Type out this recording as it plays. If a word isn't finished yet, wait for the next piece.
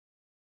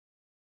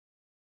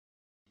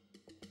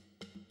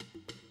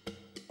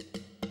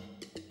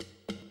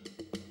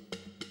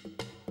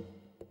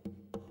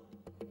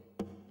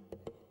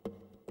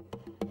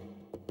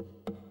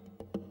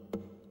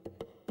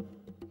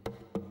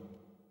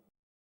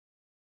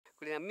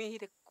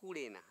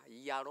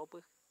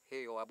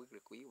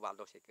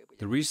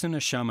The reason a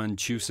shaman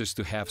chooses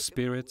to have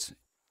spirits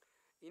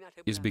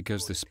is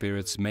because the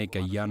spirits make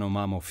a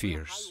Yanomami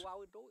fierce.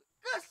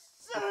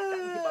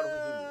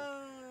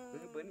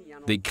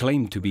 They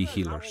claim to be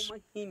healers.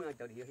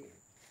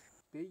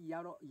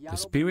 The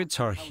spirits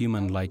are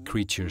human-like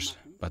creatures,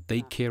 but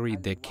they carry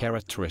the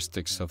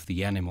characteristics of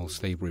the animals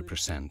they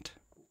represent.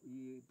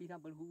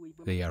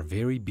 They are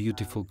very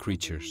beautiful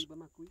creatures,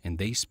 and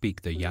they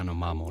speak the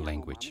Yanomami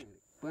language.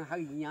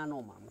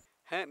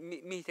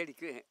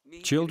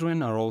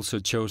 Children are also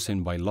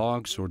chosen by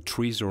logs or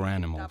trees or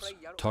animals,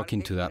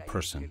 talking to that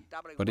person.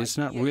 But it's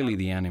not really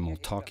the animal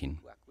talking.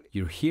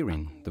 You're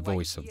hearing the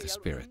voice of the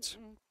spirits.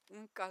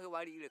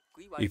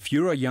 If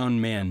you're a young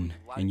man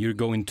and you're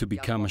going to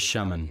become a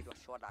shaman,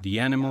 the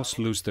animals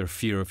lose their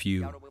fear of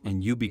you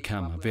and you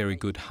become a very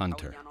good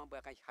hunter.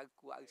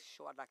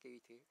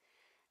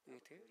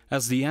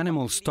 As the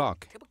animals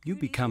talk, you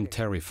become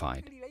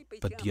terrified,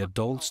 but the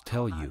adults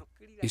tell you,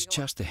 it's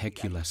just the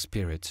Hecula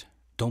spirits,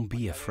 don't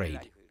be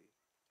afraid.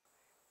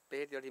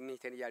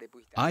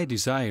 I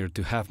desire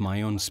to have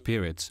my own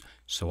spirits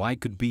so I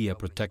could be a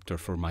protector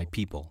for my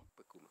people.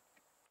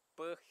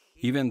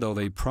 Even though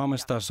they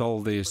promised us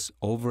all this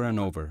over and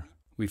over,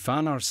 we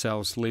found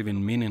ourselves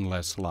living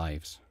meaningless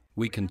lives.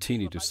 We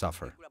continue to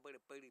suffer.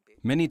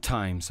 Many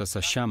times as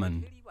a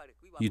shaman,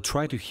 you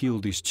try to heal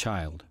this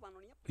child.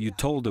 You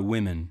told the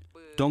women,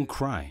 don't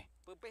cry,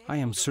 I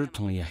am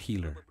certainly a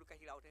healer.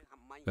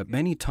 But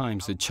many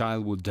times the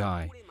child would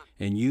die,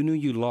 and you knew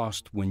you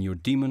lost when your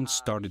demons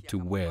started to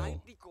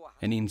wail.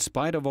 And in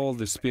spite of all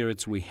the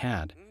spirits we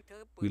had,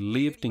 we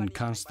lived in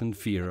constant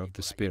fear of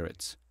the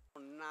spirits.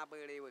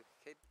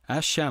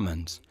 As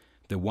shamans,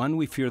 the one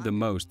we fear the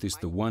most is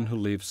the one who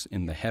lives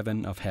in the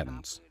heaven of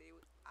heavens.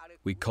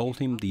 We called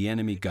him the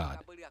enemy god.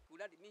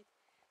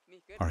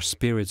 Our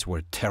spirits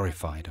were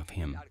terrified of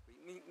him.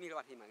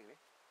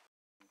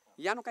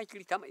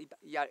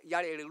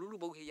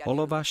 All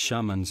of us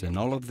shamans and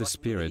all of the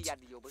spirits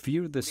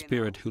fear the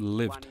spirit who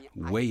lived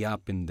way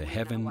up in the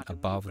heaven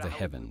above the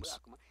heavens.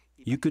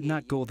 You could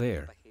not go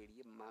there,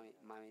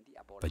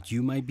 but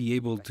you might be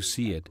able to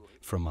see it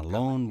from a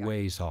long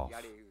ways off.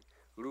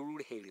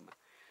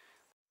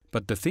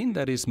 But the thing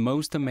that is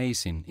most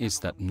amazing is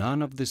that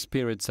none of the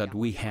spirits that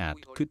we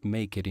had could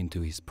make it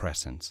into his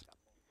presence.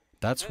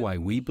 That's why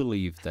we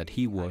believe that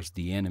he was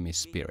the enemy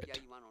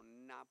spirit.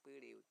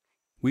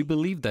 We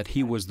believe that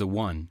he was the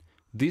one,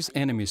 this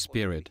enemy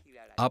spirit,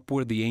 up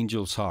where the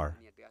angels are,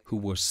 who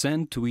was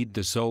sent to eat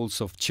the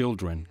souls of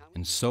children,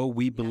 and so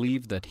we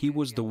believe that he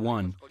was the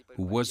one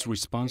who was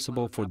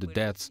responsible for the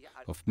deaths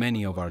of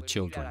many of our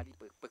children.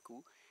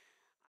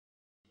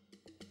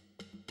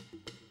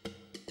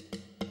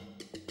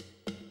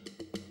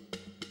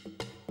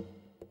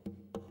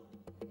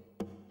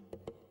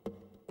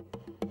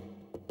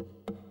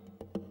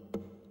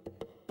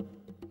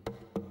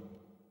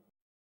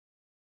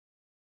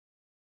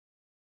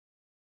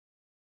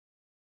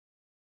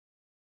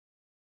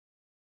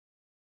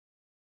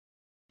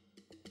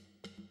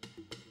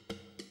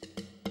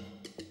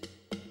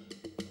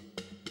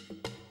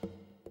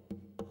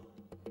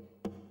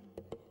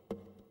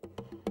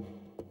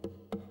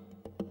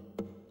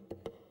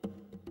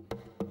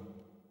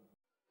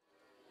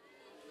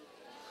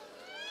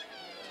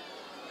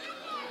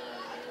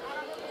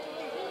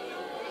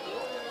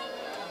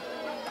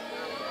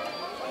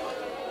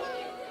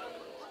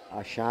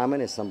 A shaman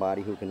is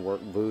somebody who can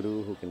work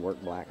voodoo, who can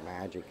work black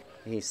magic.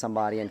 He's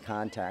somebody in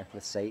contact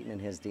with Satan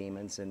and his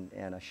demons, and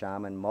a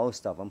shaman,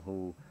 most of them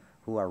who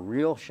are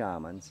real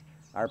shamans,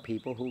 are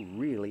people who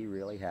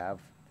really have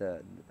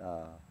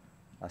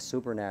a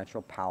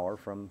supernatural power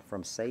from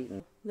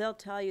Satan. They'll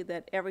tell you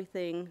that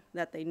everything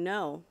that they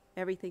know,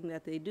 everything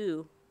that they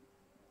do,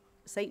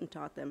 Satan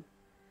taught them.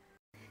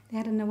 They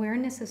had an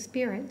awareness of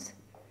spirits,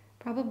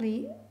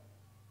 probably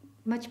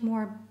much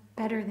more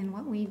better than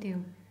what we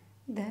do.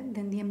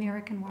 Than the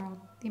American world.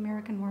 The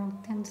American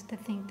world tends to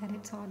think that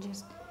it's all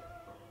just,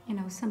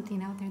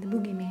 something out there, the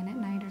boogeyman at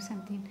night or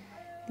something.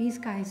 These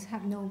guys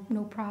have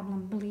no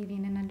problem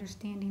believing and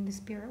understanding the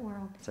spirit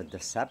world. It's a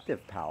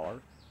deceptive power,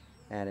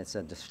 and it's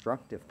a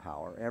destructive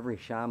power. Every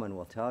shaman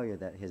will tell you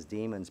that his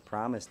demons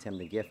promised him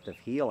the gift of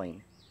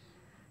healing,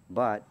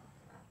 but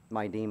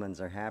my demons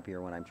are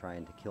happier when I'm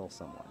trying to kill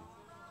someone.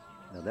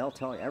 They'll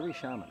tell you, every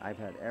shaman I've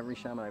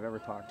ever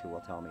talked to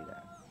will tell me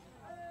that.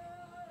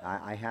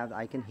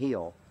 I can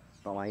heal,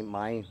 but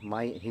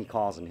he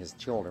calls them his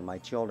children. My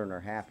children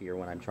are happier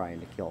when I'm trying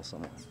to kill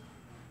someone.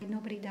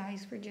 Nobody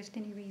dies for just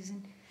any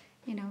reason.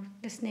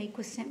 The snake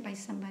was sent by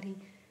somebody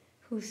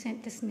who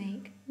sent the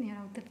snake.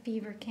 The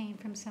fever came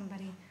from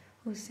somebody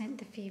who sent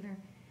the fever.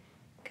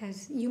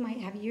 Because you might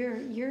have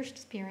your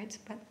spirits,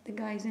 but the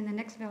guys in the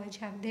next village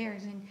have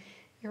theirs, and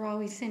you're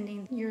always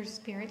sending your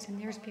spirits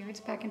and their spirits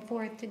back and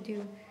forth to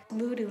do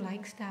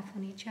voodoo-like stuff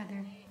on each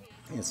other.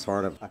 It's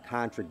sort of a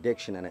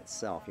contradiction in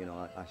itself.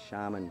 A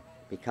shaman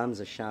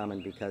becomes a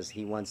shaman because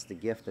he wants the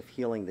gift of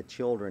healing the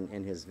children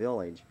in his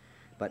village,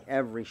 But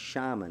every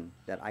shaman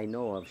that I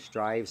know of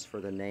strives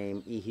for the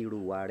name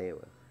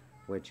Ihiruwarewa,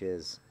 which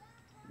is,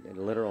 the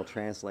literal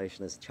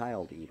translation is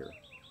child eater,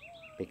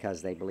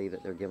 because they believe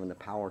that they're given the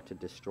power to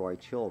destroy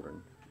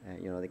children.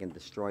 And, they can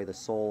destroy the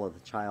soul of the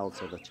child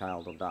so the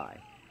child will die.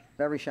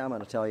 Every shaman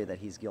will tell you that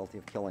he's guilty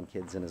of killing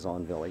kids in his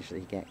own village, that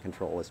he can't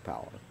control his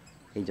power.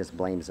 He just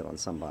blames it on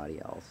somebody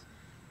else.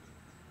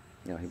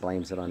 He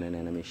blames it on an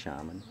enemy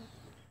shaman.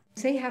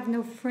 They have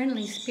no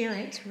friendly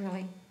spirits,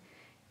 really.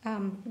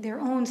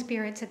 Their own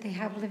spirits that they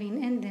have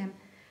living in them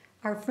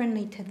are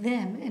friendly to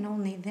them and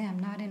only them,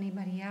 not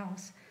anybody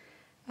else.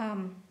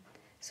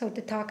 So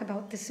to talk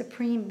about the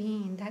supreme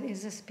being that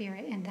is a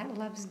spirit and that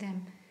loves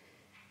them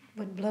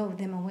would blow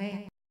them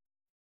away.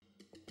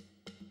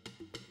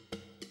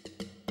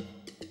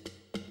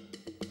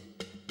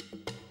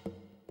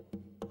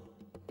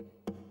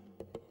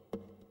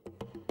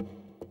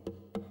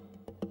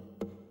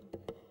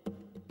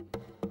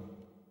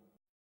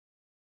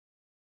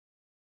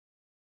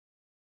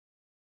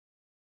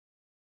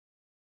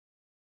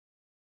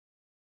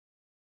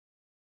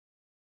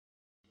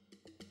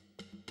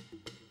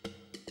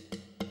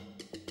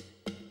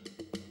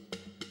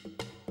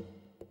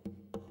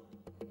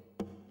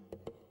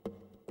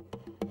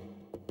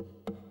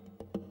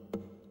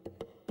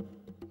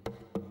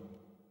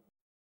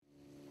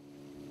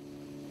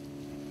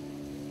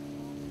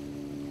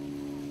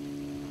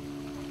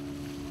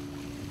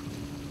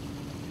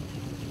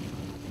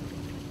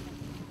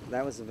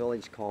 That was a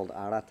village called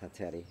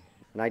Aratateri,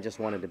 and I just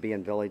wanted to be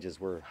in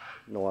villages where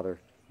no other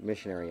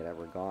missionary had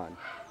ever gone.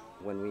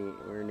 When we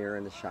were near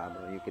in the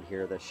Shabra, you could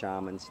hear the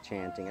shamans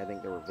chanting. I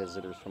think there were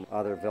visitors from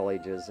other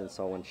villages, and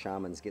so when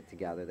shamans get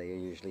together, they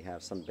usually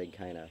have some big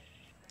kind of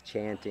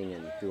chanting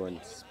and doing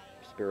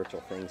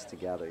spiritual things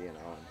together, And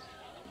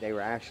they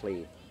were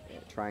actually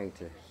trying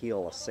to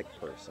heal a sick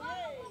person.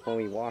 When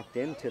we walked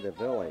into the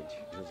village,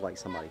 it was like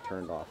somebody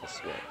turned off a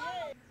switch.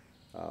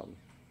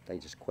 They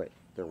just quit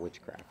their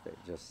witchcraft.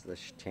 The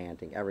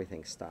chanting,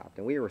 everything stopped.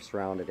 And we were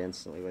surrounded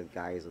instantly with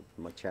guys with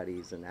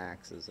machetes and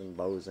axes and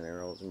bows and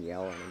arrows and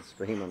yelling and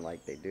screaming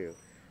like they do.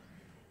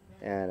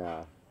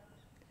 And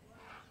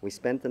we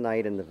spent the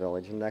night in the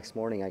village, and the next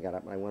morning I got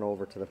up and I went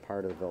over to the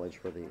part of the village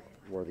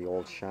where the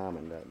old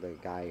shaman, the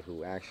guy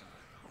who actually,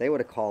 they would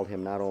have called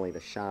him not only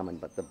the shaman,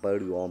 but the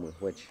Bodu-Omu,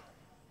 which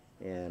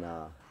in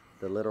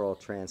the literal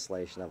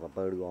translation of a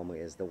Bodu-Omu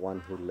is the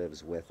one who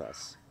lives with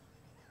us.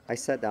 I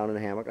sat down in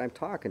the hammock and I'm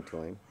talking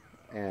to him,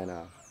 and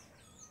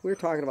we were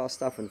talking about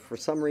stuff, and for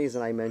some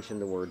reason I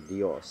mentioned the word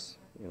Dios.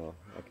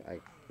 I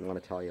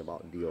want to tell you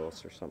about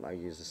Dios or something. I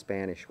used a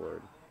Spanish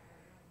word.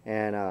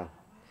 And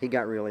he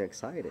got really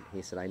excited.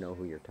 He said, I know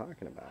who you're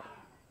talking about.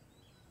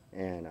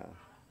 And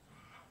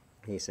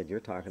he said, you're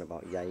talking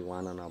about Yai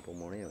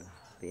Wanonabälewä,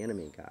 the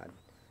enemy god.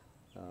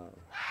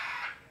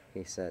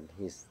 He said,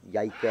 he's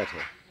Yai Goethe,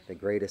 the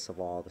greatest of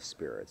all the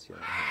spirits. He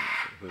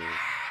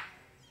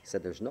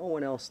said, there's no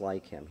one else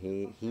like him.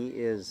 He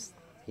is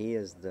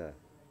the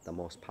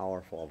most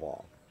powerful of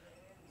all.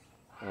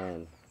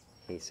 And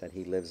he said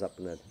he lives up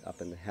in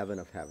the heaven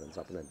of heavens,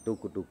 up in the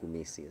Duku Duku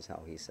Misi is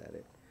how he said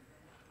it.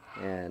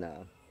 And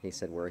he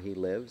said where he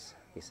lives,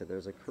 he said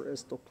there's a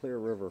crystal clear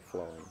river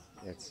flowing.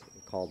 It's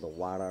called the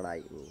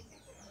Wararai'u.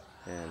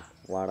 And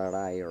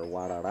Wararai or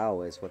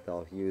Wararau is what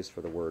they'll use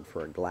for the word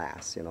for a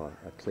glass,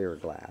 a clear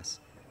glass.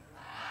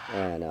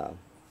 And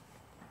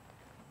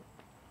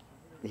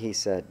he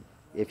said,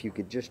 if you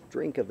could just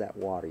drink of that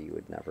water, you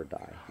would never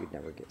die. You'd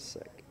never get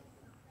sick.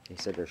 He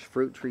said there's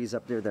fruit trees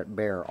up there that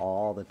bear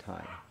all the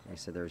time. He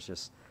said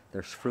there's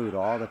fruit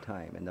all the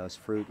time. And those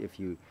fruit, if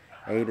you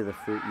ate of the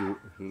fruit,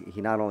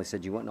 he not only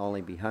said you wouldn't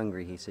only be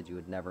hungry, he said you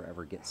would never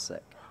ever get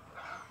sick.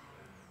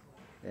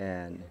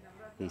 And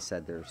he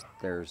said there's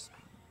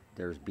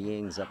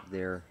beings up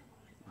there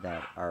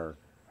that are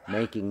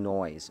making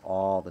noise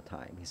all the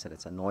time. He said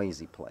it's a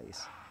noisy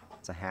place.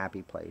 It's a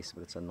happy place,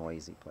 but it's a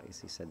noisy place.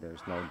 He said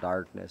there's no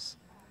darkness,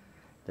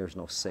 there's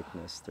no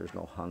sickness, there's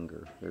no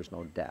hunger, there's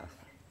no death.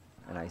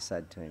 And I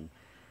said to him,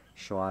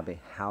 Shoabe,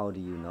 how do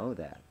you know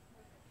that?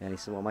 And he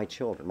said, well, my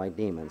children, my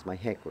demons, my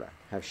Hekra,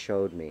 have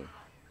showed me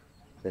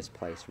this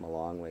place from a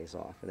long ways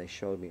off. And they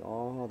showed me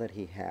all that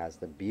he has,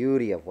 the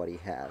beauty of what he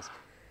has.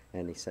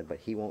 And he said, but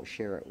he won't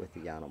share it with the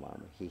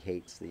Yanomami. He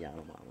hates the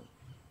Yanomami.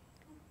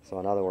 So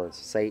in other words,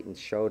 Satan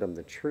showed him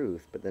the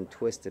truth, but then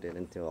twisted it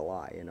into a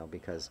lie,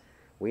 because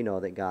we know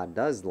that God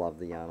does love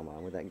the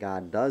Yanomami, that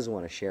God does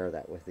want to share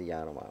that with the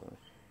Yanomami.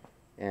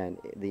 And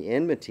the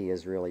enmity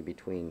is really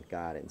between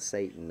God and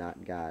Satan,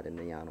 not God and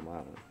the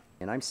Yanomami.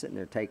 And I'm sitting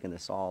there taking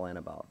this all in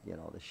about,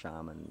 the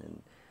shaman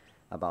and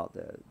about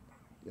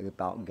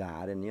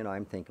God. And,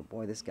 I'm thinking,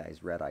 boy, this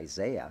guy's read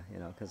Isaiah,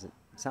 because it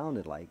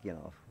sounded like,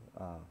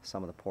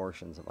 some of the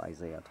portions of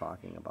Isaiah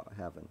talking about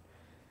heaven.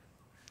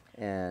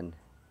 And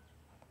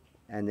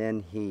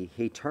then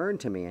he turned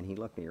to me and he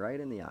looked me right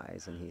in the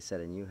eyes and he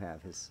said, and you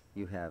have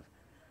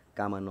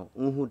Gamano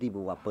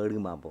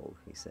Uhudibu.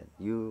 He said,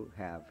 you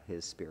have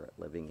his spirit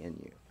living in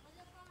you. He said, you have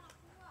his spirit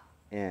living in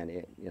you.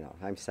 And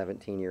I'm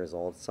 17 years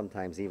old,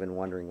 sometimes even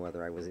wondering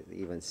whether I was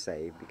even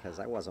saved because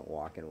I wasn't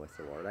walking with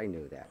the Lord. I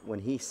knew that. When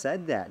he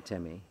said that to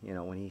me,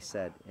 when he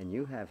said, and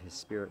you have his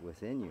spirit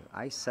within you,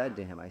 I said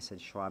to him, I said,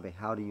 Schwabe,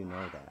 how do you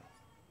know that?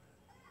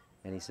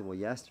 And he said, well,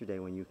 yesterday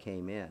when you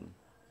came in,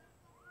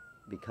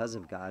 because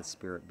of God's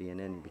spirit being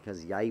in you,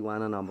 because Yai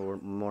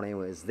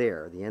Wanonabälewä is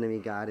there, the enemy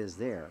God is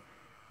there,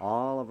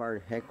 all of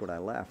our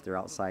Hekura left, they're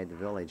outside the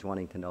village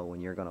wanting to know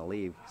when you're going to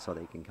leave so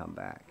they can come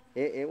back.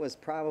 It was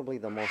probably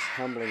the most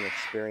humbling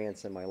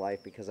experience in my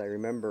life because I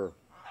remember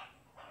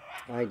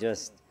I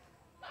just,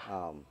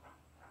 on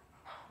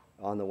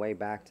the way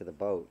back to the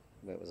boat,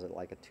 it was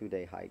like a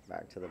 2-day hike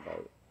back to the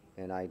boat,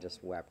 and I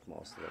just wept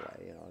most of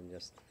the way, and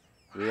just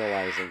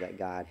realizing that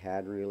God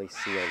had really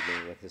sealed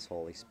me with his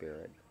Holy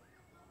Spirit,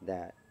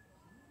 that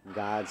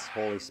God's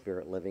Holy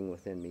Spirit living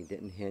within me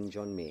didn't hinge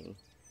on me.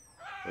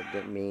 It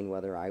didn't mean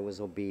whether I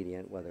was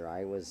obedient, whether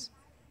I was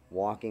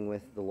walking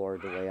with the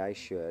Lord the way I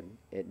should.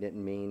 It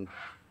didn't mean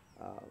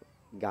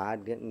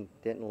God didn't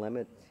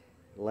limit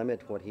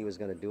what he was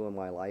going to do in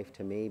my life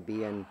to me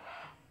being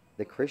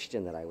the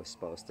Christian that I was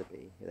supposed to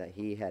be. That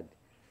he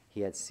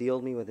had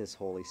sealed me with his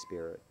Holy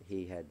Spirit.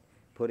 He had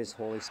put his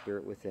Holy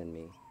Spirit within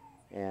me,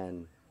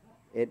 and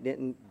it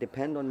didn't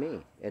depend on me.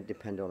 It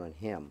depended on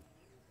him.